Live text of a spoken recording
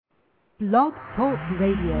Blog Talk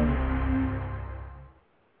Radio.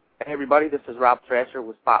 Hey everybody, this is Rob Thrasher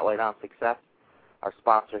with SpotLight on Success. Our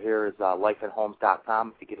sponsor here is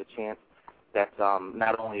lifeandhomes.com. If you get a chance, that's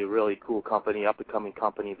not only a really cool company, up-and-coming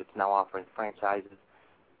company that's now offering franchises.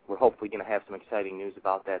 We're hopefully going to have some exciting news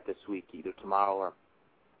about that this week, either tomorrow or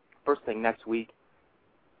first thing next week.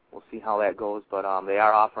 We'll see how that goes, but they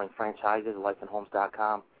are offering franchises,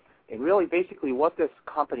 lifeandhomes.com. And really, basically, what this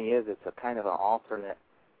company is, it's a kind of an alternate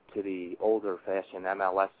to the older-fashioned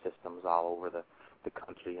MLS systems all over the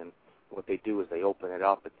country. And what they do is they open it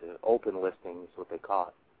up. It's an open listing is what they call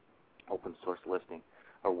it, open source listing,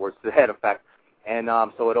 or words to that effect. And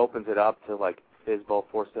so it opens it up to, like, FSBO,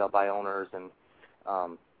 for sale by owners, and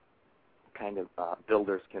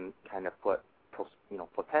builders can kind of put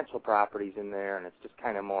potential properties in there, and it's just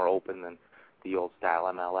kind of more open than the old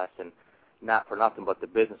style MLS. And not for nothing, but the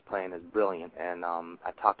business plan is brilliant. And I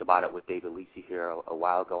talked about it with David Lisi here a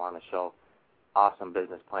while ago on the show. Awesome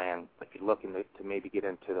business plan. If you're looking to maybe get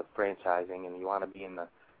into the franchising and you want to be in the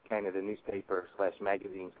kind of the newspaper /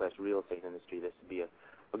 magazine / real estate industry, this would be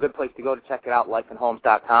a good place to go to check it out,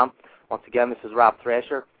 lifeandhomes.com. Once again, this is Rob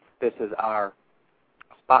Thrasher. This is our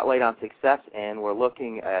Spotlight on Success, and we're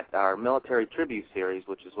looking at our military tribute series,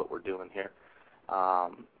 which is what we're doing here.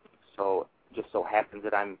 So just so happens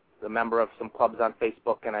that I'm a member of some clubs on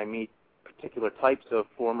Facebook, and I meet particular types of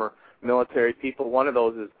former military people. One of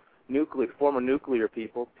those is former nuclear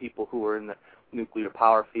people who were in the nuclear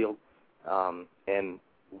power field. And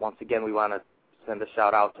once again, we want to send a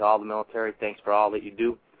shout-out to all the military. Thanks for all that you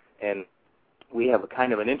do. And we have a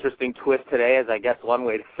kind of an interesting twist today, as I guess one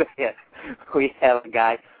way to say it. We have a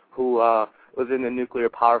guy who was in the nuclear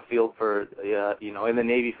power field for, in the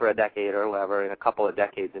Navy for a decade or whatever, in a couple of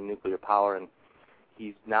decades in nuclear power, and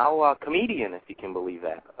he's now a comedian, if you can believe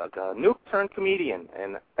that, like a nuke-turned-comedian.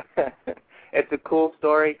 And it's a cool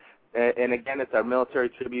story. And again, it's our military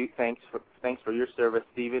tribute. Thanks for your service,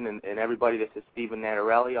 Stephen, and everybody. This is Stephen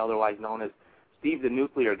Nattarelli, otherwise known as Steve the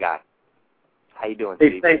Nuclear Guy. How you doing,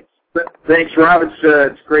 Steve? Hey, thanks, Rob.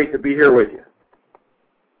 It's great to be here with you.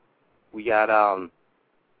 We got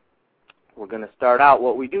we're going to start out.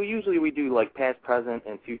 What we do usually, we do like past, present,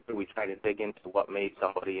 and future. We try to dig into what made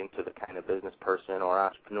somebody into the kind of business person or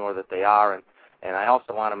entrepreneur that they are. And I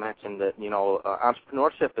also want to mention that,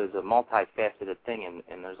 entrepreneurship is a multifaceted thing,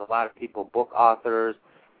 and there's a lot of people, book authors,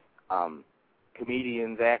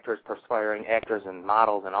 comedians, actors, perspiring actors, and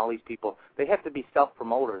models, and all these people, they have to be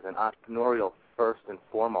self-promoters and entrepreneurial first and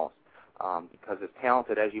foremost, because as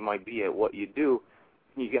talented as you might be at what you do,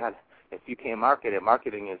 if you can't market it,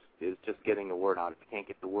 marketing is just getting the word out. If you can't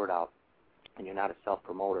get the word out and you're not a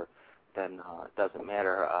self-promoter, then it doesn't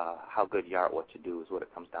matter how good you are at what you do is what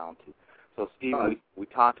it comes down to. So, Steve, we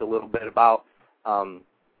talked a little bit about the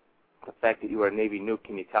fact that you were a Navy nuke.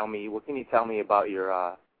 What can you tell me about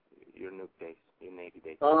your nuke days, your Navy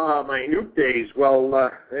days? My nuke days,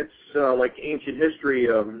 well, it's like ancient history.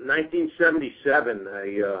 1977,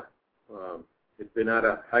 I had been out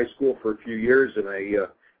of high school for a few years, and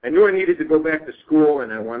I knew I needed to go back to school,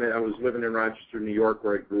 and I was living in Rochester, New York,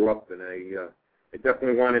 where I grew up, and I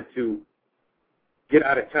definitely wanted to get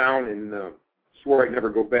out of town, and swore I'd never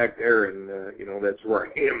go back there, and that's where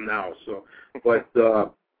I am now. So, but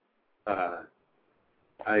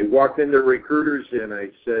I walked into recruiters and I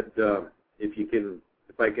said,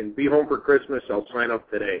 if I can be home for Christmas, I'll sign up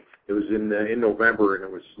today. It was in November and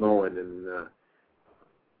it was snowing, and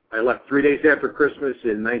I left 3 days after Christmas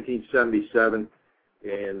in 1977,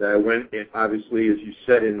 and I went, obviously, as you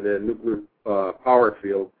said, in the nuclear power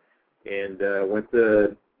field, and went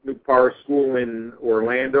to nuke power school in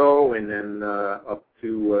Orlando, and then up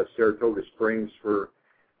to Saratoga Springs for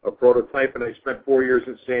a prototype, and I spent 4 years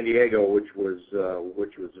in San Diego, which was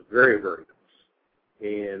very, very nice,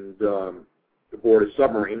 and aboard a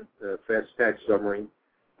submarine, a fast attack submarine,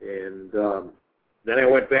 and then I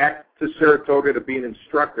went back to Saratoga to be an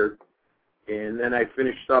instructor, and then I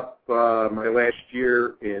finished up my last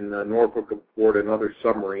year in Norfolk aboard another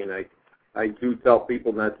submarine. I do tell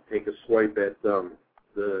people not to take a swipe at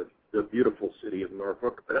the beautiful city of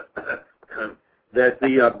Norfolk. That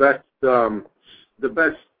the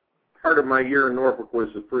best part of my year in Norfolk was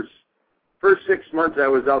the first 6 months I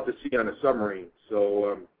was out to sea on a submarine.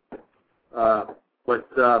 So, but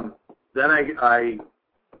then I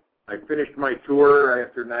finished my tour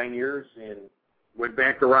after 9 years and went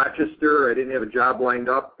back to Rochester. I didn't have a job lined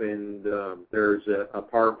up, and there's a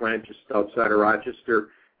power plant just outside of Rochester.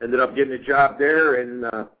 Ended up getting a job there, and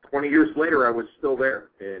 20 years later, I was still there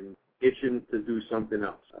and itching to do something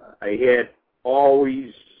else. I had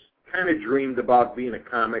always kind of dreamed about being a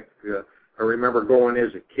comic. I remember going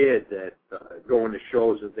as a kid, going to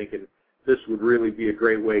shows and thinking, this would really be a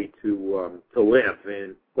great way to live.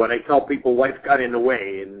 And but I tell people life got in the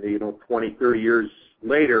way, and 20, 30 years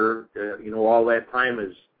later, all that time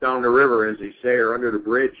is down the river, as they say, or under the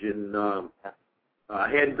bridge, and I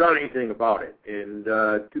hadn't done anything about it. In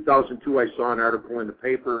 2002, I saw an article in the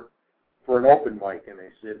paper for an open mic, and I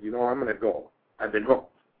said, I'm going to go. I've been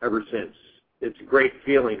hooked ever since. It's a great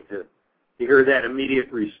feeling to hear that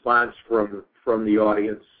immediate response from the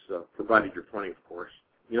audience, provided you're funny, of course.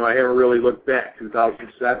 I haven't really looked back.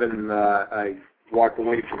 2007, I walked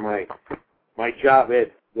away from my job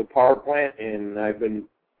at the power plant, and I've been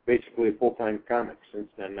basically a full-time comic since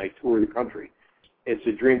then. I tour the country. It's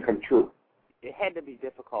a dream come true. It had to be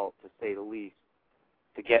difficult, to say the least,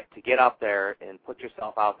 to get up there and put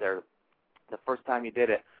yourself out there. The first time you did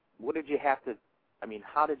it, what did you have to? I mean,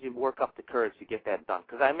 how did you work up the courage to get that done?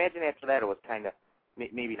 Because I imagine after that it was kind of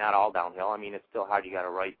maybe not all downhill. I mean, it's still hard. You got to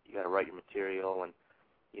write your material, and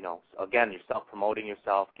again, you're self-promoting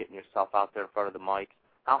yourself, getting yourself out there in front of the mics.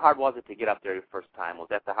 How hard was it to get up there your first time? Was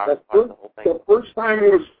that the hardest part of the whole thing? The first time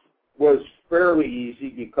was fairly easy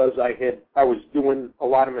because I was doing a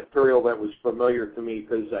lot of material that was familiar to me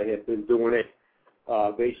because I had been doing it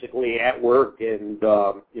basically at work and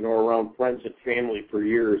around friends and family for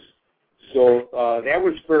years. So that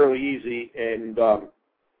was fairly easy, and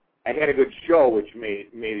I had a good show, which made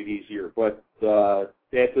it easier. But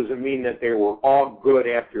that doesn't mean that they were all good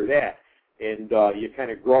after that. And you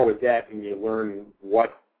kind of grow with that, and you learn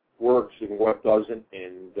what works and what doesn't,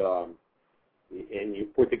 and you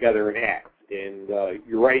put together an act. And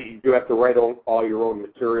you're right; you do have to write all your own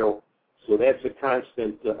material, so that's a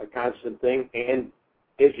constant thing. And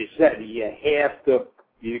as you said, you have to.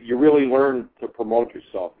 You really learn to promote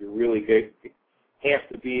yourself. You really have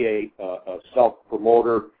to be a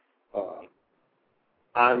self-promoter,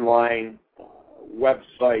 online,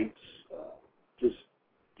 websites, just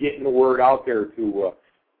getting the word out there to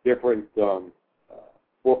different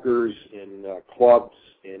bookers and clubs,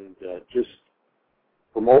 and just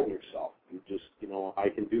promoting yourself. You just, I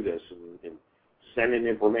can do this, and sending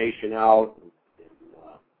information out.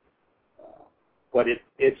 But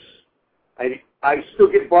I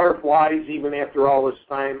still get butterflies even after all this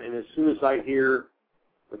time, and as soon as I hear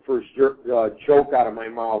the first joke out of my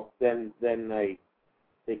mouth, then they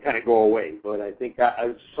kind of go away. But I think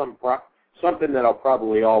something that I'll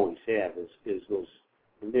probably always have is those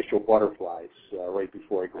initial butterflies right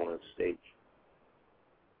before I go on stage.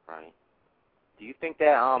 Right. Do you think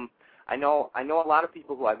that I know a lot of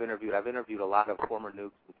people who I've interviewed. I've interviewed a lot of former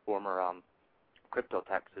nukes and former crypto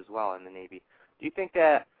techs as well in the Navy. Do you think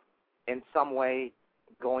that in some way,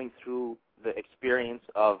 going through the experience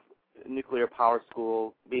of nuclear power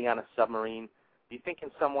school, being on a submarine, do you think in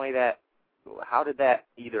some way how did that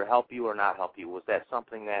either help you or not help you? Was that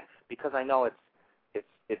something that, because I know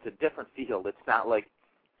it's a different field. It's not like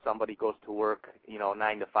somebody goes to work,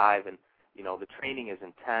 9 to 5, and the training is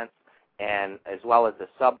intense, and as well as the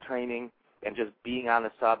sub training and just being on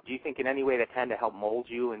the sub. Do you think in any way that kind of helped mold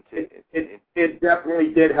you into? It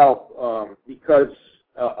definitely did help because.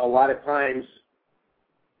 A lot of times,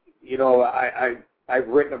 I've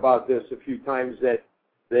written about this a few times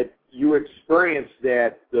that you experience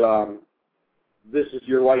that This Is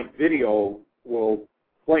Your Life video will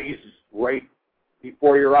place right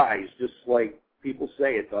before your eyes, just like people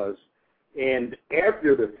say it does. And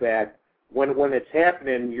after the fact, when it's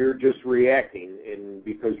happening, you're just reacting, and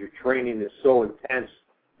because your training is so intense,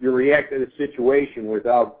 you react to the situation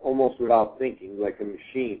almost without thinking, like a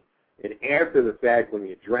machine. And after the fact, when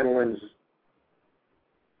the adrenaline's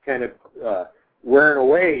kind of wearing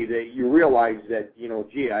away, that you realize that,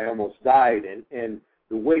 gee, I almost died. And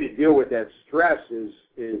the way to deal with that stress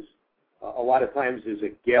is a lot of times is a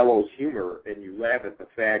gallows humor, and you laugh at the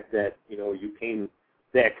fact that, you came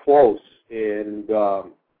that close, and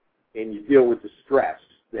you deal with the stress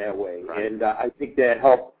that way. Right. And I think that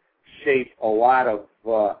helped shape a lot of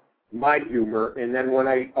my humor. And then when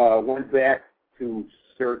I went back to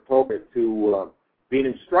Saratoga to be an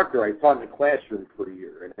instructor, I taught in the classroom for a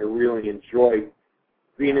year, and I really enjoyed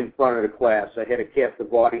being in front of the class. I had a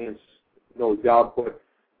captive audience, no doubt, but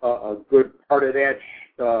a good part of that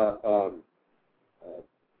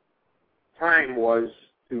time was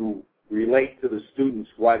to relate to the students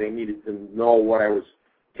why they needed to know what I was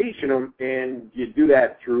teaching them, and you do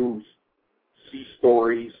that through sea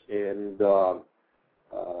stories and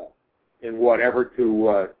whatever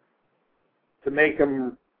to make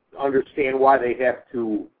them understand why they have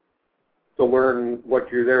to learn what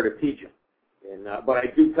you're there to teach them. And but I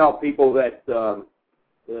do tell people that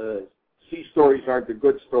the sea stories aren't the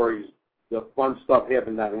good stories. The fun stuff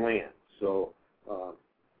happens on land. So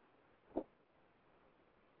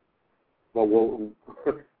But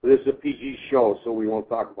this is a PG show, so we won't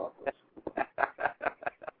talk about this.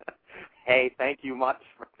 Hey, thank you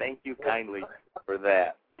kindly for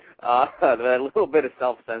that. That little bit of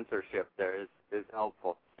self-censorship there is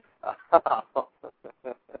helpful.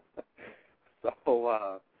 So,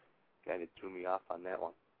 kind of threw me off on that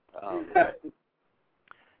one.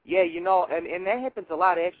 Yeah, and that happens a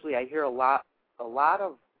lot. Actually, I hear a lot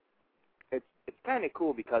of. It's kind of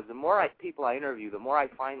cool because the more people I interview, the more I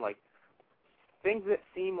find like things that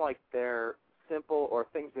seem like they're simple or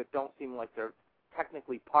things that don't seem like they're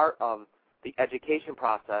technically part of the education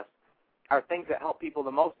process are things that help people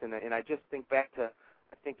the most. And I just think back to,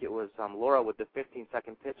 I think it was Laura with the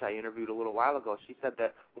 15-second pitch I interviewed a little while ago. She said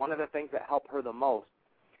that one of the things that helped her the most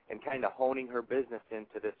in kind of honing her business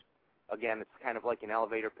into this, again, it's kind of like an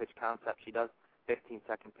elevator pitch concept. She does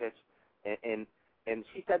 15-second pitch. And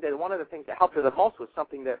she said that one of the things that helped her the most was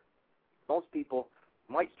something that most people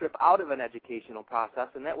might strip out of an educational process,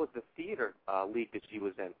 and that was the theater league that she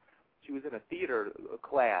was in. She was in a theater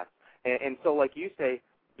class. And so, like you say,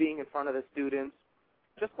 being in front of the students,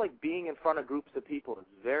 just like being in front of groups of people is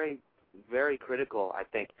very, very critical, I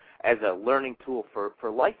think, as a learning tool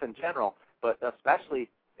for life in general, but especially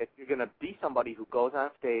if you're going to be somebody who goes on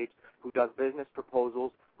stage, who does business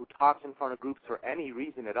proposals, who talks in front of groups for any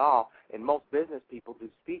reason at all, and most business people do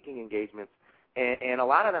speaking engagements. And a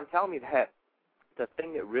lot of them tell me that the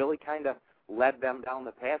thing that really kind of led them down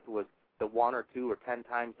the path was the 1 or 2 or 10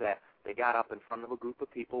 times that they got up in front of a group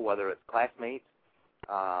of people, whether it's classmates,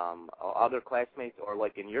 or other classmates, or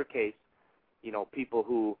like in your case, people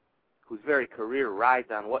whose very career rides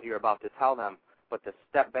on what you're about to tell them, but to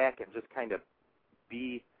step back and just kind of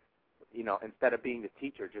be, instead of being the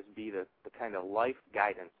teacher, just be the kind of life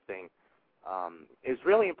guidance thing is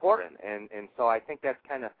really important. And so I think that's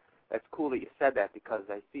cool that you said that, because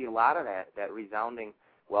I see a lot of that resounding,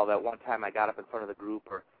 well, that one time I got up in front of the group,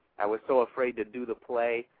 or I was so afraid to do the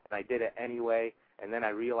play, and I did it anyway, and then I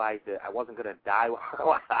realized that I wasn't going to die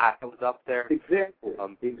while I was up there. Exactly.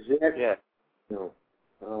 Exactly. Yeah.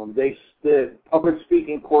 The public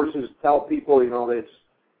speaking courses tell people, that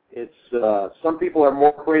it's some people are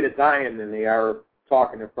more afraid of dying than they are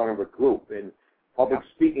talking in front of a group. And public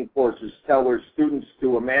speaking courses tell their students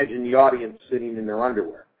to imagine the audience sitting in their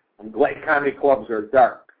underwear. I'm glad comedy clubs are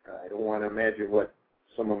dark. I don't want to imagine what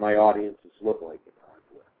some of my audiences look like in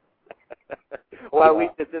underwear. Well, at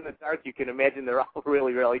least it's in the dark. You can imagine they're all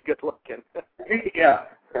really, really good looking. Yeah.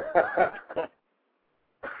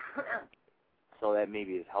 So that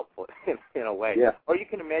maybe is helpful in a way. Yeah. Or you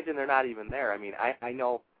can imagine they're not even there. I mean, I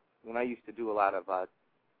know when I used to do a lot of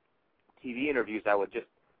TV interviews, I would just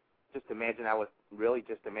imagine I was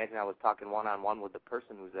talking one-on-one with the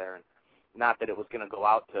person who's there, and not that it was going to go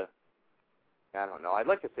out to, I don't know, I'd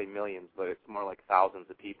like to say millions, but it's more like thousands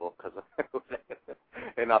of people because it was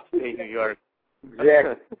in upstate New York.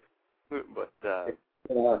 Exactly. But,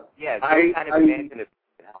 yeah, I kind of imagine it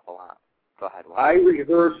can help a lot. Go ahead. I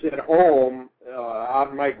rehearse at home out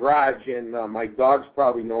in my garage, and my dogs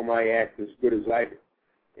probably know my act as good as I do.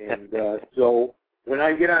 And so when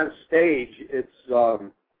I get on stage, it's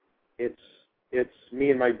me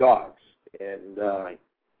and my dogs, and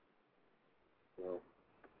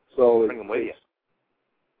so bring them with you.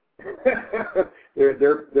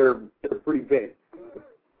 they're pretty big.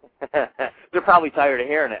 They're probably tired of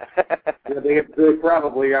hearing it. Yeah, they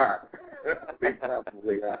probably are. They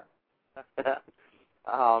probably are.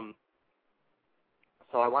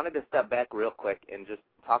 So I wanted to step back real quick and just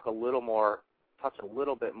touch a little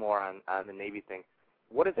bit more on the Navy thing.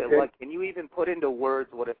 What is it like? Can you even put into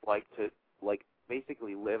words what it's like to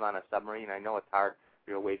basically live on a submarine? I know it's hard.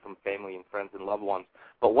 You're away from family and friends and loved ones.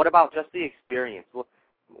 But what about just the experience?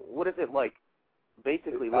 What is it like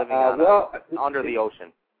basically living under the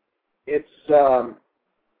ocean? It's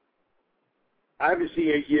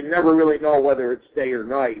obviously you never really know whether it's day or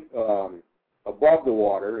night above the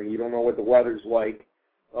water, and you don't know what the weather's like.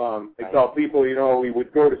 I tell people, we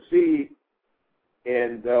would go to sea,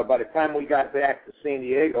 and by the time we got back to San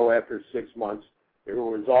Diego after 6 months, there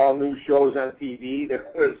was all new shows on TV. There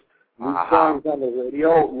was new songs on the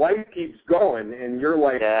radio. Life keeps going, and your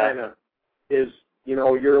life kind of is,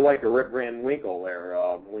 you're like a Rip Van Winkle there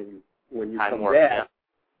when you come back.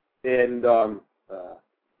 And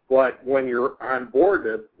but when you're on board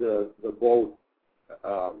the boat,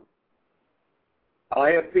 I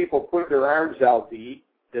have people put their arms out to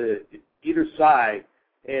either side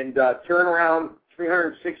and turn around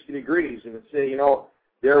 360 degrees and say,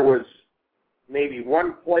 there was maybe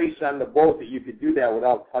one place on the boat that you could do that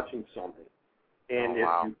without touching something.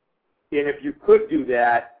 And if you could do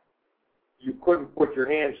that, you couldn't put your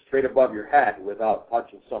hands straight above your head without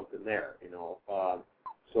touching something there,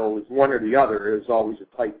 so it was one or the other. It was always a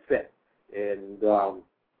tight fit. And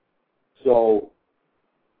so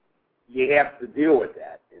you have to deal with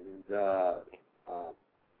that. And,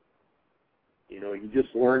 you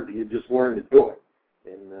just learn to do it.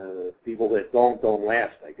 And people that don't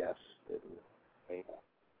last, I guess. And,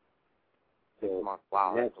 so,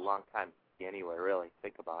 wow, that's a long time to be anywhere, really.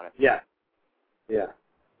 Think about it. Yeah. Yeah.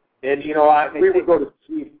 And, we would go to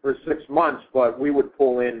sea for 6 months, but we would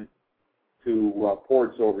pull in to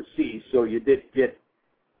ports overseas, so you did get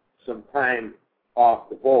some time off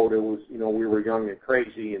the boat. It was, we were young and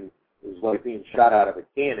crazy, and it was like being shot out of a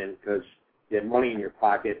cannon because you had money in your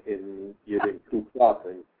pocket and you didn't coop up.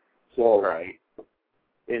 And so, right.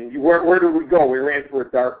 And where did we go? We ran for a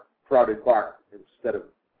dark, crowded bar instead of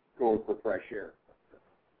going for fresh air.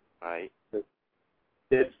 Right.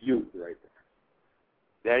 That's youth right there.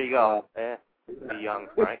 There you go. Be young,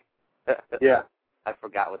 right? Yeah. I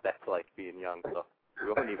forgot what that's like being young, so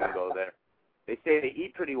we won't even go there. They say they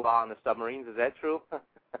eat pretty well on the submarines. Is that true?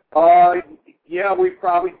 Yeah, we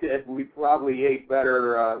probably did. We probably ate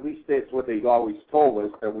better. At least that's what they always told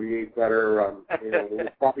us, that we ate better. There was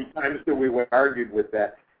probably times that we argued with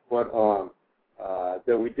that, but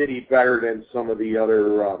that we did eat better than some of the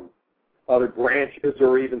other branches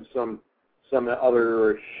or even some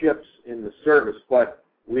other ships in the service. But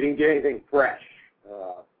we didn't get anything fresh.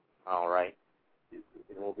 All right.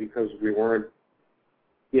 Because we weren't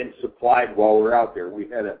getting supplied while we were out there. We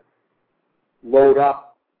had to load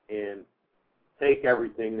up and take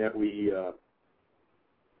everything that we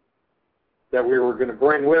were going to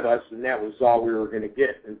bring with us, and that was all we were going to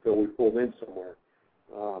get until we pulled in somewhere.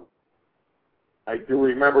 I do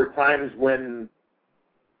remember times when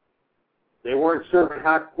they weren't serving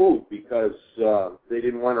hot food because they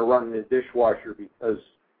didn't want to run the dishwasher because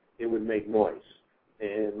it would make noise.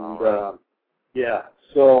 And right. yeah,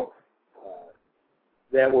 so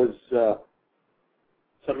that was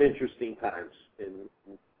some interesting times, and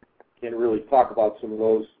can't really talk about some of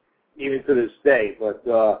those even to this day. But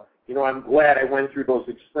I'm glad I went through those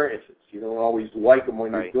experiences. You don't always like them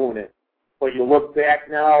when right. you're doing it, but you look back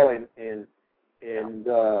now and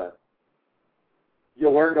you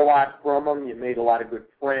learned a lot from them. You made a lot of good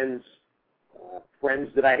friends,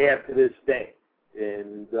 friends that I have to this day,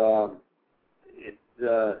 and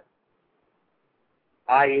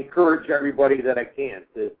I encourage everybody that I can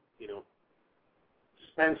to,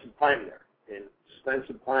 spend some time there and spend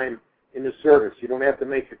some time in the service. You don't have to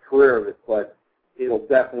make a career of it, but it'll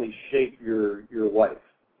definitely shape your life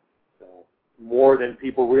more than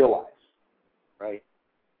people realize. Right.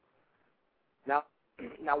 Now,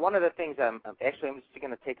 one of the things I'm just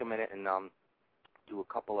going to take a minute and do a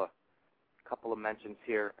couple of mentions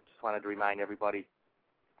here. I just wanted to remind everybody,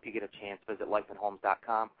 if you get a chance, visit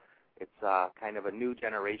lifeandhomes.com. It's kind of a new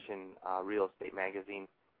generation real estate magazine.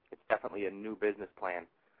 It's definitely a new business plan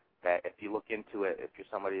that if you look into it, if you're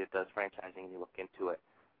somebody that does franchising and you look into it,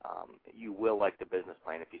 you will like the business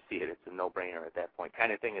plan. If you see it, it's a no-brainer at that point.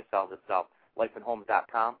 Kind of thing that sells itself.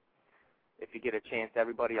 Lifeandhomes.com. If you get a chance,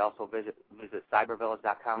 everybody also visit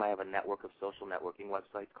cybervillage.com. I have a network of social networking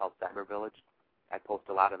websites called Cyber Village. I post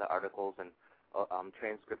a lot of the articles and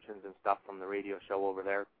transcriptions and stuff from the radio show over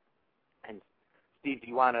there. And Steve, do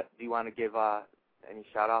you want to give any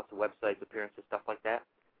shout-outs to websites, appearances, stuff like that?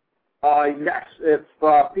 Yes. If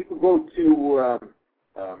people go to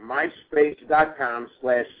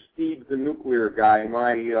myspace.com/Steve the Nuclear Guy,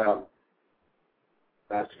 my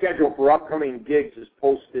schedule for upcoming gigs is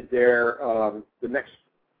posted there. The next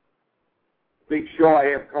big show I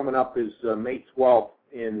have coming up is May 12th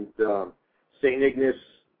in St. Ignace,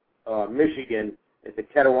 Michigan, at the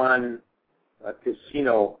Ketowon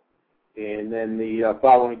Casino. And then the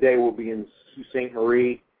following day will be in Sault Ste.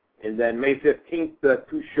 Marie. And then May 15th,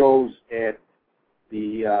 2 shows at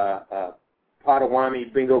the Potawatomi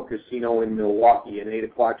Bingo Casino in Milwaukee, an 8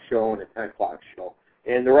 o'clock show and a 10 o'clock show.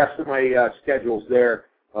 And the rest of my schedule's there.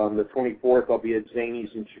 The 24th, I'll be at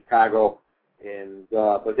Zany's in Chicago. And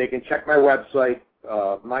but they can check my website,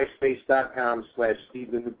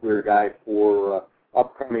 myspace.com/Steve the Nuclear Guy, for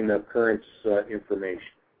upcoming occurrence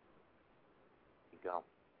information. Go.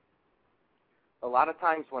 A lot of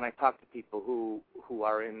times when I talk to people who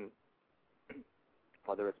are in,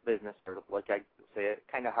 whether it's business or, like I say, it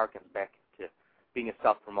kind of harkens back to being a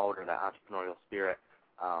self-promoter, that entrepreneurial spirit.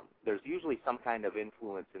 There's usually some kind of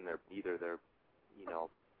influence in either their,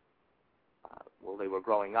 they were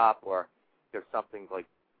growing up, or there's something like,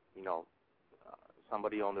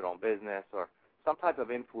 somebody owned their own business, or some type of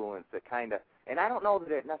influence that kind of, and I don't know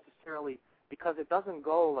that it necessarily because it doesn't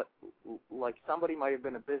go like somebody might have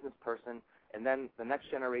been a business person, and then the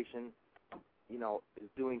next generation, you know, is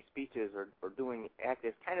doing speeches or doing act.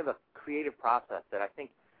 It's kind of a creative process that I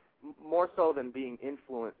think more so than being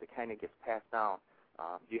influenced, it kind of gets passed down.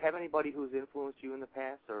 Do you have anybody who's influenced you in the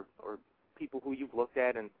past, or people who you've looked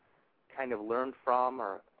at and kind of learned from,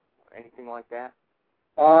 or anything like that?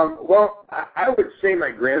 Well, I would say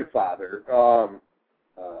my grandfather.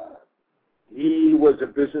 He was a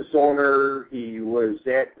business owner. He was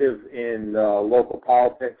active in local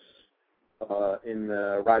politics in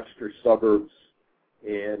the Rochester suburbs,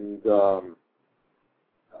 and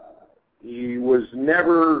he was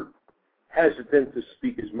never hesitant to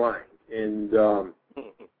speak his mind. And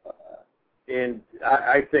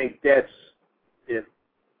I think that's, if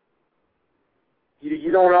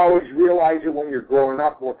you don't always realize it when you're growing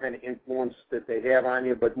up, what kind of influence that they have on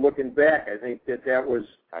you. But looking back, I think that was,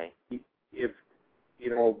 if, you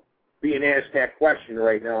know, being asked that question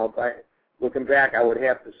right now, looking back, I would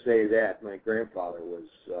have to say that my grandfather was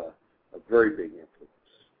a very big influence.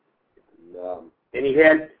 And he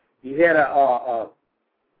had a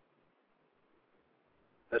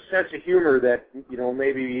sense of humor that, you know,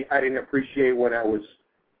 maybe I didn't appreciate when I was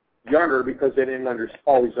younger because I didn't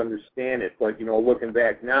always understand it. But, you know, looking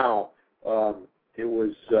back now, it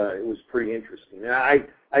was pretty interesting. And I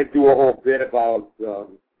do a whole bit about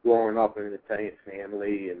growing up in an Italian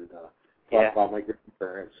family and talk about my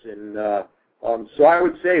grandparents. And so I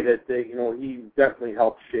would say that, you know, he definitely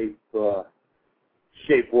helped shape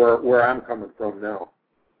where I'm coming from now.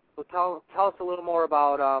 So tell us a little more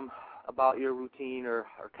about your routine or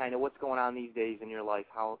kind of what's going on these days in your life.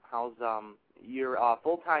 How's you're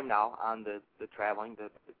full time now on the traveling,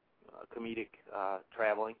 the comedic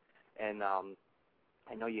traveling, and I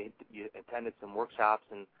know you attended some workshops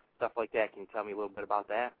and stuff like that. Can you tell me a little bit about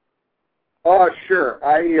that? Oh, sure.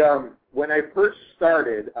 When I first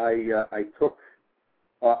started, I took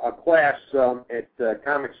a class at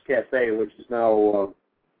Comics Cafe, which is now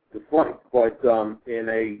defunct, but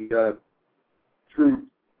through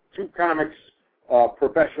two comics,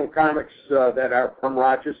 professional comics that are from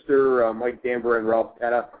Rochester, Mike Damber and Ralph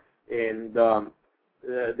Tetta, and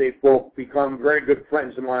they've both become very good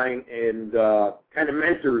friends of mine and kind of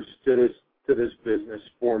mentors to this business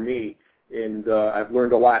for me. And I've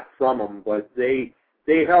learned a lot from them, but they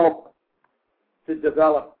help to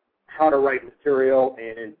develop how to write material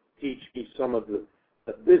and teach me some of the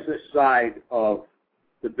business side of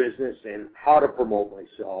the business and how to promote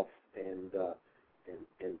myself and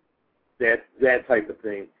that type of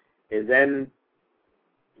thing. And then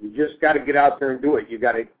you just got to get out there and do it. You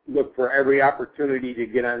got to look for every opportunity to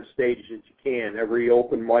get on stage that you can, every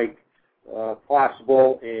open mic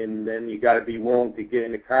possible, and then you got to be willing to get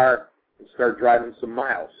in the car and start driving some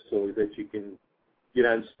miles so that you can get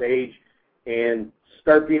on stage and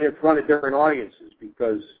start being in front of different audiences.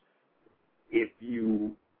 Because if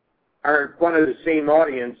you are in front of the same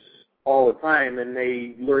audience all the time and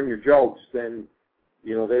they learn your jokes, then,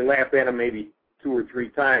 you know, they laugh at them maybe 2 or 3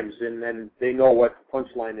 times, and then they know what the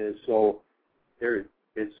punchline is, so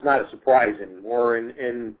it's not a surprise anymore.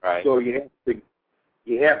 And right. So you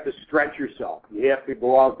have to stretch yourself. You have to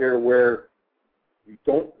go out there where you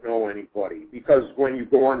don't know anybody, because when you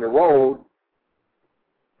go on the road,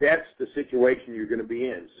 that's the situation you're going to be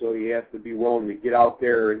in. So you have to be willing to get out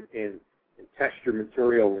there and test your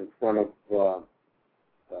material in front of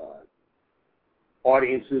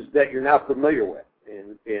audiences that you're not familiar with,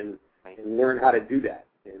 and learn how to do that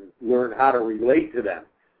and learn how to relate to them.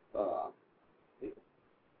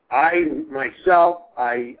 I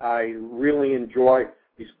really enjoy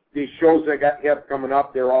these shows I have coming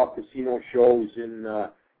up. They're all casino shows, and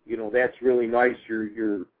you know, that's really nice.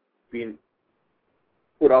 You're being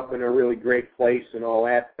put up in a really great place and all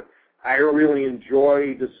that. But I really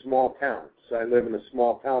enjoy the small towns. I live in a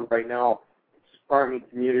small town right now. It's a farming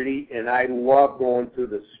community, and I love going to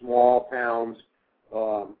the small towns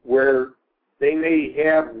where they may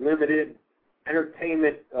have limited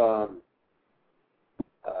entertainment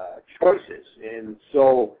choices, and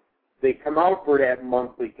so they come out for that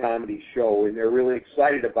monthly comedy show, and they're really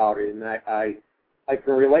excited about it. And I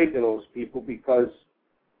can relate to those people because,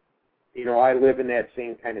 you know, I live in that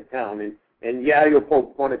same kind of town. And yeah, you'll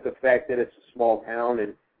poke fun at the fact that it's a small town,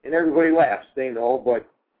 and everybody laughs, they know, but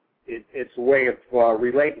it's a way of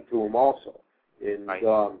relating to them also. And right.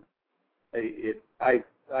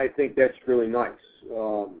 I think that's really nice.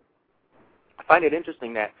 I find it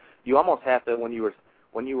interesting that you almost have to, when you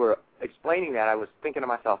were explaining that, I was thinking to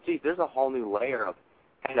myself, geez, there's a whole new layer of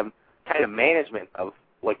kind of management of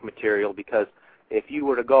like material, because if you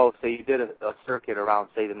were to go, say you did a circuit around,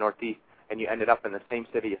 say, the Northeast, and you ended up in the same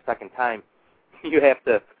city a second time, you have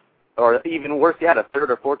to, or even worse yet, a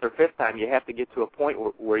third or fourth or fifth time, you have to get to a point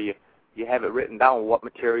where you have it written down what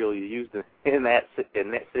material you used in that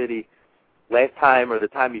city last time or the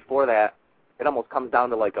time before that. It almost comes down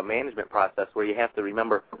to like a management process where you have to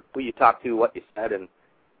remember who you talked to, what you said, and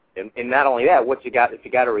not only that, what you got, if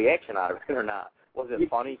you got a reaction out of it or not. Was it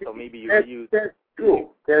funny? So maybe you used. That's true.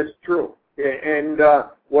 That's true. And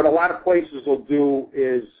what a lot of places will do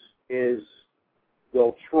is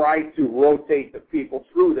they'll try to rotate the people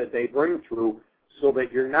through that they bring through so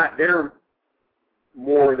that you're not there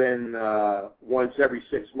more than once every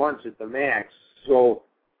 6 months at the max, so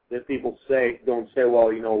that people don't say, well,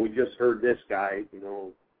 we just heard this guy,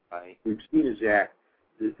 right. We've seen his act.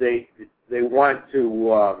 They want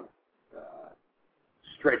to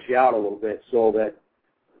stretch you out a little bit so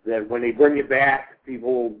that when they bring you back,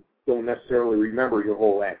 people don't necessarily remember your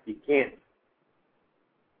whole act. You can't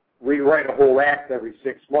rewrite a whole act every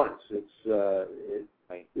 6 months. There's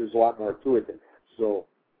a lot more to it than that. So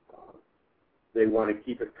they want to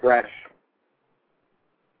keep it fresh,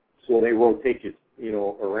 so they rotate you,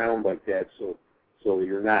 around like that, so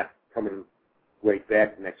you're not coming right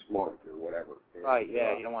back next month or whatever. Right.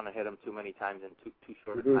 Yeah. You don't want to hit them too many times in too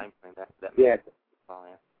short a time frame. That yeah.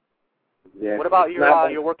 Yeah. What about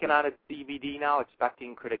you're working on a DVD now,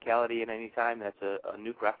 expecting criticality at any time? That's a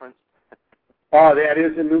Nuke reference. Oh, that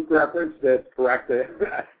is a Nuke reference. That's correct.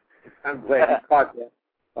 I'm glad you caught that.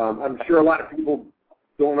 I'm sure a lot of people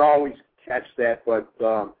don't always catch that, but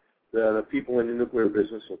the people in the nuclear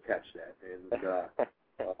business will catch that. And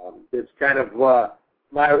it's kind of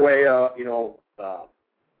my way,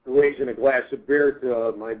 raising a glass of beer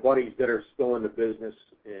to my buddies that are still in the business,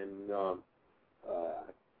 and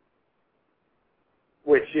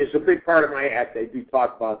which is a big part of my act. I do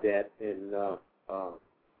talk about that and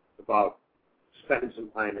about spending some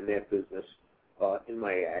time in that business in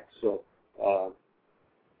my act. So,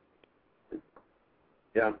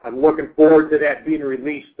 yeah, I'm looking forward to that being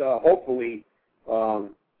released. Hopefully,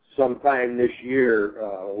 sometime this year.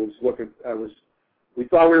 We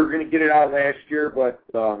thought we were going to get it out last year, but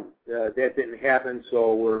that didn't happen.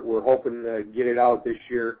 So we're hoping to get it out this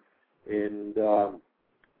year. And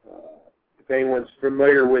if anyone's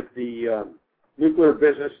familiar with the nuclear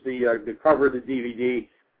business, the cover of the DVD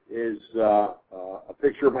is a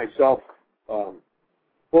picture of myself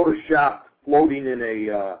photoshopped floating in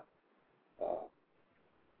a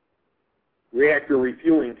reactor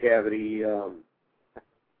refueling cavity, and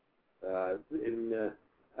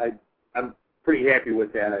I'm pretty happy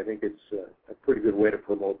with that. I think it's a pretty good way to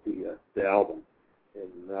promote the album,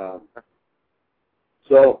 and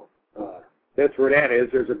so that's where that is.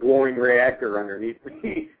 There's a glowing reactor underneath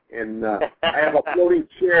me, and I have a floating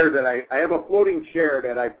chair that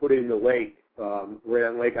I put in the lake, right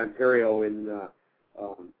on Lake Ontario, and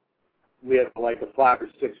we have like a 5 or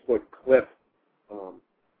 6 foot cliff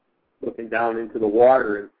looking down into the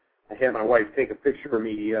water, and I had my wife take a picture of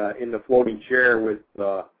me in the floating chair with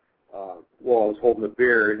while I was holding the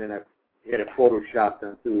beer, and then I had it photoshopped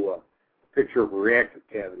onto a picture of a reactor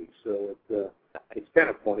cavity. So it's kind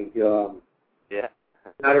of funny. Yeah.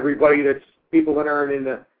 Not everybody people that aren't in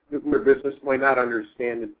the nuclear business might not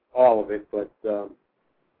understand all of it, but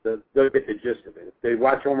they'll get the gist of it. If they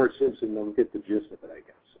watch Homer Simpson, they'll get the gist of it, I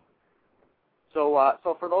guess. So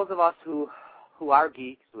for those of us who are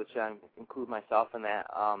geeks, which I include myself in that,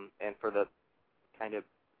 and for the kind of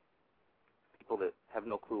people that have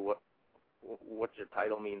no clue what your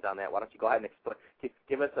title means on that, why don't you go ahead and explain?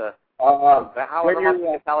 Give us however much you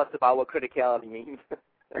can tell us about what criticality means.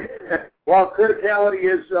 Well, criticality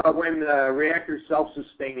is when the reactor's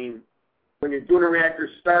self-sustaining. When you're doing a reactor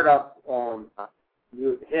startup,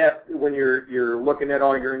 you have when you're looking at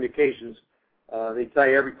all your indications, they tell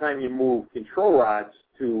you every time you move control rods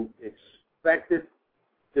to expect it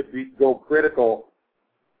to go critical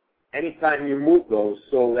anytime you move those,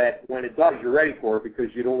 so that when it does, you're ready for it, because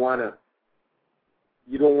you don't want to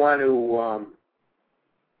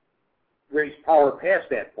raise power past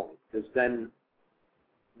that point, because then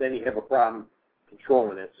you have a problem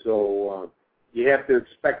controlling it. So you have to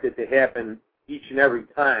expect it to happen each and every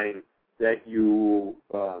time that you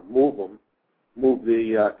move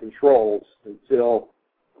the controls, until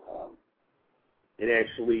it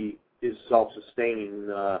actually is self-sustaining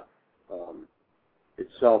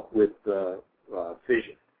itself with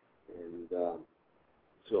fission. And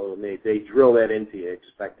so they drill that into you,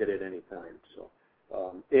 expect it at any time. So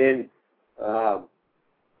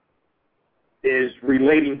is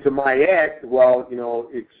relating to my act, well,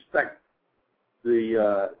 expect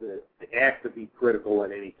the act to be critical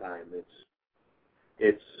at any time.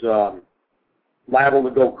 It's liable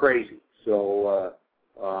to go crazy. So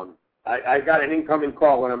I got an incoming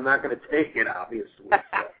call, and I'm not going to take it, obviously. So.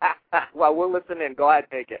 Well, we'll listen in. Go ahead,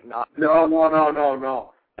 take it. No.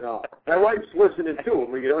 My wife's listening too.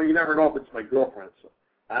 You never know if it's my girlfriend. So.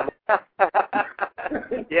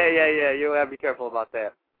 Yeah. You have to be careful about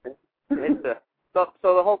that. So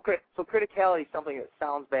the whole criticality is something that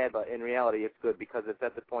sounds bad, but in reality it's good because it's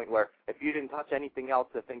at the point where if you didn't touch anything else,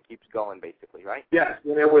 the thing keeps going, basically, right? Yes,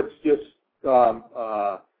 and it was just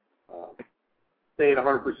stay at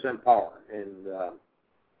 100% power and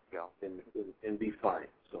be fine.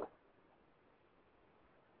 So.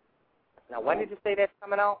 Now, when did you say that's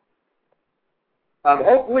coming out?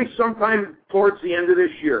 Hopefully sometime towards the end of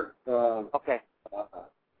this year. Okay.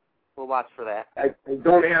 We'll watch for that. I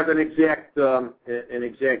don't have an exact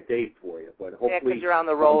date for you, but hopefully. Yeah, because you're on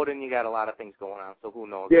the road and you got a lot of things going on, so who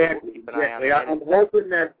knows? Yeah, we'll keep an eye on I'm hoping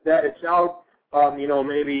that it's out.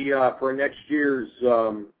 Maybe for next year's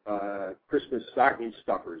Christmas stocking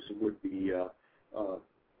stuffers would be a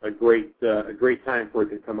great time for it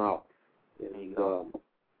to come out. And,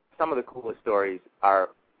 some of the coolest stories are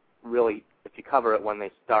really, if you cover it when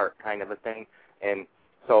they start, kind of a thing. And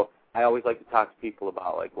so I always like to talk to people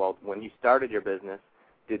about, like, well, when you started your business,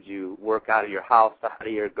 did you work out of your house, out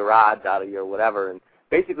of your garage, out of your whatever? And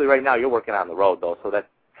basically right now you're working on the road, though, so that's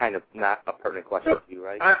kind of not a pertinent question to you,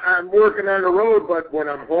 right? I'm working on the road, but when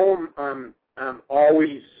I'm home, I'm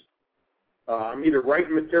always I'm either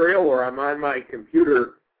writing material or I'm on my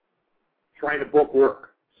computer trying to book work.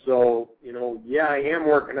 So, I am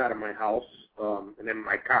working out of my house and in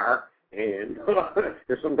my car, and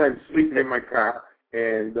there's sometimes sleeping in my car,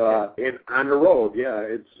 and on the road. Yeah,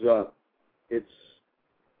 it's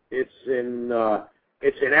in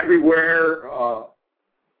everywhere,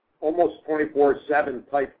 almost 24/7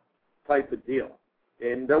 type of deal,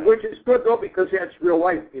 and which is good though because that's real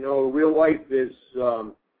life. Real life is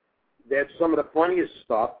that's some of the funniest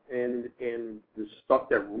stuff, and the stuff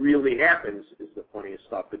that really happens is the funniest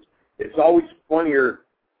stuff. It's always funnier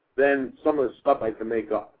than some of the stuff I can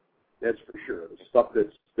make up. That's for sure. The stuff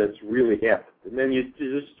that's really happened, and then you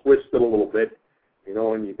just twist it a little bit, and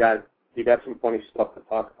you got some funny stuff to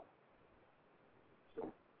talk about.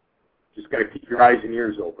 So just got to keep your eyes and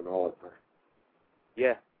ears open all the time.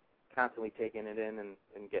 Yeah, constantly taking it in and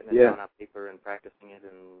getting it down on paper and practicing it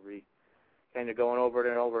and kind of going over it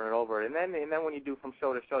and over and over. And then when you do from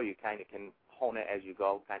show to show, you kind of can hone it as you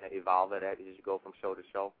go, kind of evolve it as you go from show to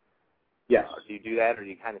show. Yes. Do you do that, or do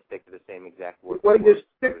you kind of stick to the same exact word? Well, you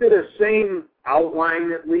stick to the same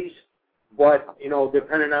outline at least, but,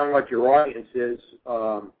 depending on what your audience is.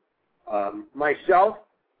 Myself,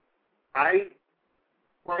 I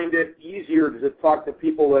find it easier to talk to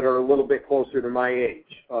people that are a little bit closer to my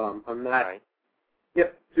age. I'm not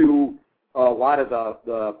hip to a lot of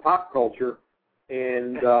the pop culture,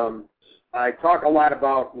 and I talk a lot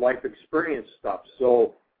about life experience stuff.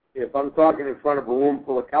 So if I'm talking in front of a room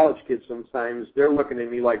full of college kids sometimes, they're looking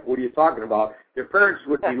at me like, what are you talking about? Their parents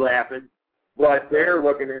would be laughing, but they're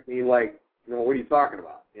looking at me like, what are you talking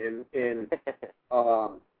about? And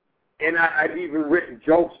I've even written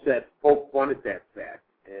jokes that poke fun at that fact.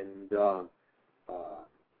 And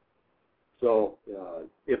so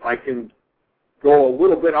if I can go a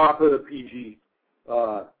little bit off of the PG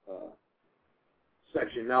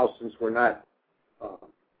section now, since we're not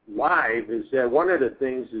live, is that one of the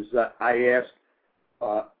things is that I ask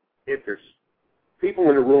if there's people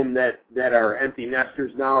in the room that are empty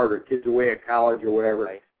nesters now, or their kids away at college or whatever,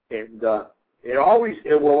 and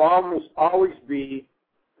it will almost always be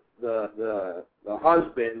the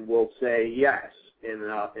husband will say yes,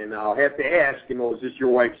 and I'll have to ask, is this your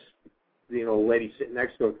wife's, lady sitting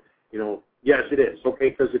next to her, yes, it is. Okay,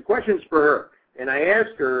 because the question's for her. And I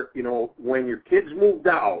asked her, when your kids moved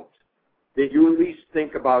out, did you at least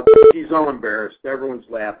think about, she's all embarrassed, everyone's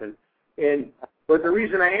laughing. But the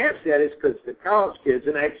reason I asked that is because the college kids,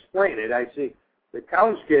 and I explain it, I say, the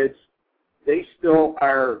college kids, they still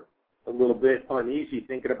are a little bit uneasy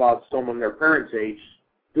thinking about someone their parents' age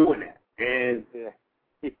doing that. And then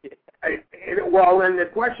the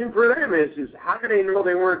question for them is how do they know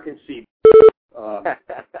they weren't conceived? And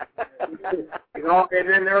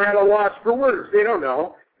then they're at a loss for words. They don't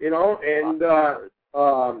know, and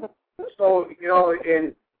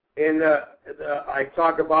I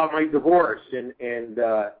talk about my divorce, and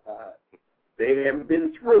they haven't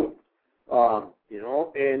been through,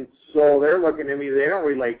 and so they're looking at me. They don't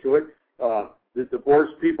relate to it. The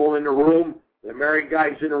divorced people in the room, the married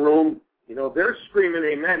guys in the room, they're screaming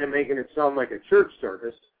amen and making it sound like a church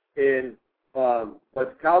service, and but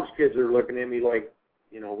the college kids are looking at me like,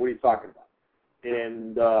 what are you talking about?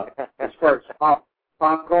 And as far as pop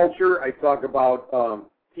culture, I talk about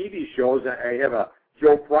TV shows. I have a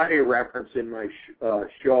Joe Friday reference in my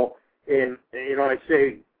show, and I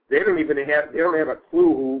say they don't have a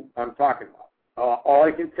clue who I'm talking about. All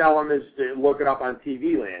I can tell them is to look it up on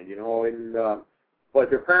TV Land, but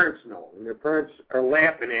their parents know, and their parents are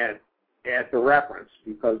laughing at the reference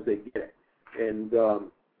because they get it, and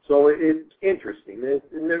so it's interesting.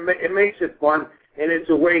 It makes it fun, and it's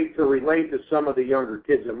a way to relate to some of the younger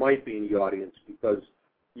kids that might be in the audience because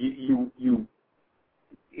it's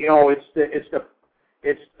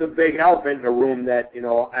the big elephant in the room that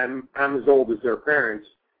I'm as old as their parents,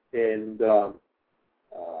 and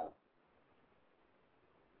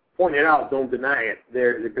point it out, don't deny it,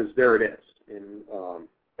 because there it is, and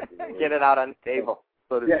get it out on the table.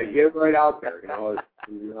 So to speak. Get it right out there, and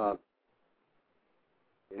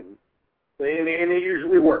it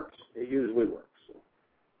usually works.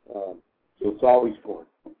 So it's always fun.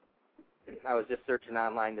 I was just searching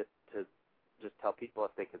online to just tell people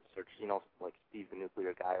if they could search, like Steve the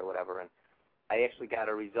Nuclear Guy or whatever, and I actually got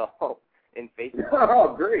a result in Facebook.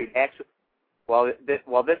 Oh, great! Actually, this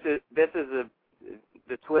is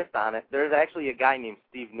the twist on it. There's actually a guy named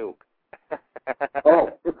Steve Nuke.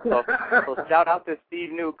 Oh. so shout out to Steve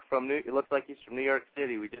Nuke it looks like he's from New York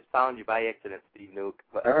City. We just found you by accident, Steve Nuke.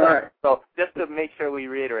 All right. So just to make sure we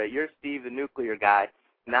reiterate, you're Steve the Nuclear Guy,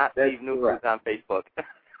 not That's Steve Nuke correct. who's on Facebook.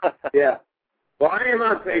 Yeah. Well, I am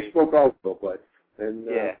on Facebook also, but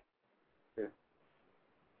yeah.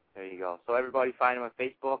 There you go. So everybody find him on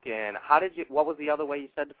Facebook. And what was the other way you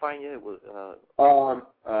said to find you? It was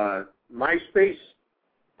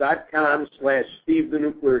MySpace.com/Steve the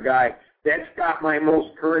Nuclear Guy. That's got my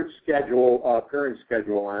most current schedule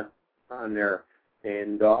on there,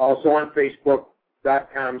 and also on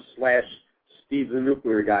Facebook.com/Steve the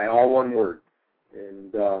Nuclear Guy, all one word,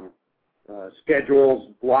 and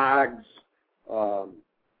schedules, blogs,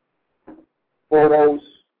 photos.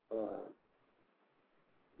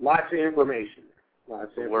 Lots of information.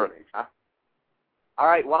 Huh? All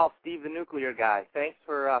right. Well, Steve the Nuclear Guy, thanks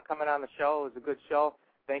for coming on the show. It was a good show.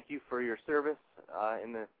 Thank you for your service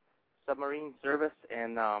in the submarine service,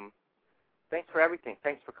 and thanks for everything.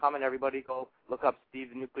 Thanks for coming, everybody. Go look up Steve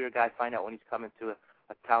the Nuclear Guy. Find out when he's coming to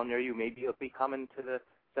a town near you. Maybe he'll be coming to the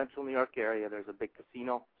Central New York area. There's a big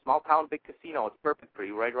casino, small town, big casino. It's perfect for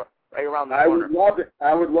you, right around the corner.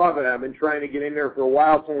 I would love it. I've been trying to get in there for a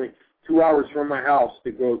while. It's only 2 hours from my house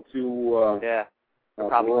to go to probably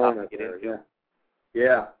tough Verona to get into.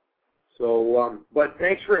 Yeah. So, but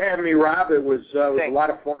thanks for having me, Rob. It was a lot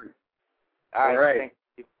of fun. All right. Thank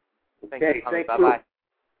you. Okay. Thanks. Bye-bye.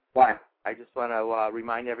 Bye. I just want to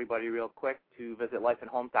remind everybody real quick to visit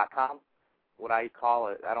lifeandhomes.com. What I call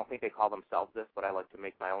it, I don't think they call themselves this, but I like to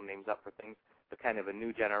make my own names up for things. They're kind of a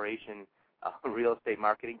new generation real estate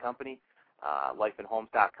marketing company,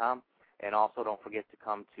 lifeandhomes.com. And also don't forget to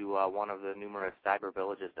come to one of the numerous cyber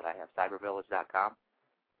villages that I have, cybervillage.com.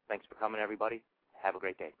 Thanks for coming, everybody. Have a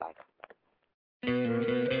great day. Bye.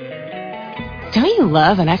 Don't you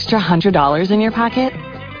love an extra $100 in your pocket?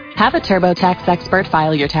 Have a TurboTax expert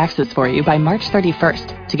file your taxes for you by March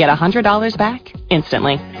 31st to get $100 back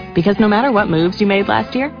instantly. Because no matter what moves you made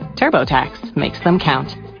last year, TurboTax makes them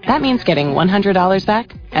count. That means getting $100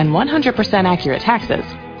 back and 100% accurate taxes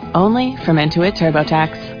only from Intuit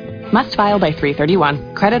TurboTax. Must file by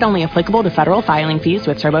 3/31. Credit only applicable to federal filing fees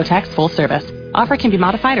with TurboTax full service. Offer can be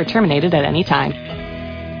modified or terminated at any time.